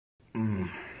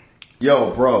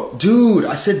Yo, bro. Dude,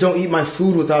 I said don't eat my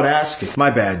food without asking. My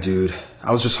bad, dude.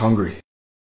 I was just hungry.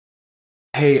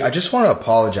 Hey, I just want to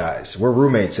apologize. We're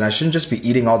roommates and I shouldn't just be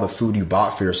eating all the food you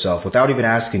bought for yourself without even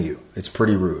asking you. It's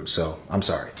pretty rude, so I'm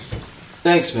sorry.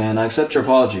 Thanks, man. I accept your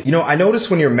apology. You know, I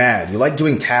notice when you're mad, you like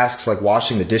doing tasks like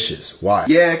washing the dishes. Why?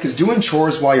 Yeah, because doing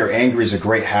chores while you're angry is a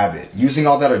great habit. Using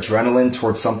all that adrenaline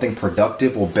towards something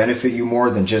productive will benefit you more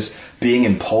than just being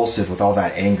impulsive with all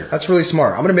that anger. That's really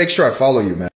smart. I'm gonna make sure I follow you, man.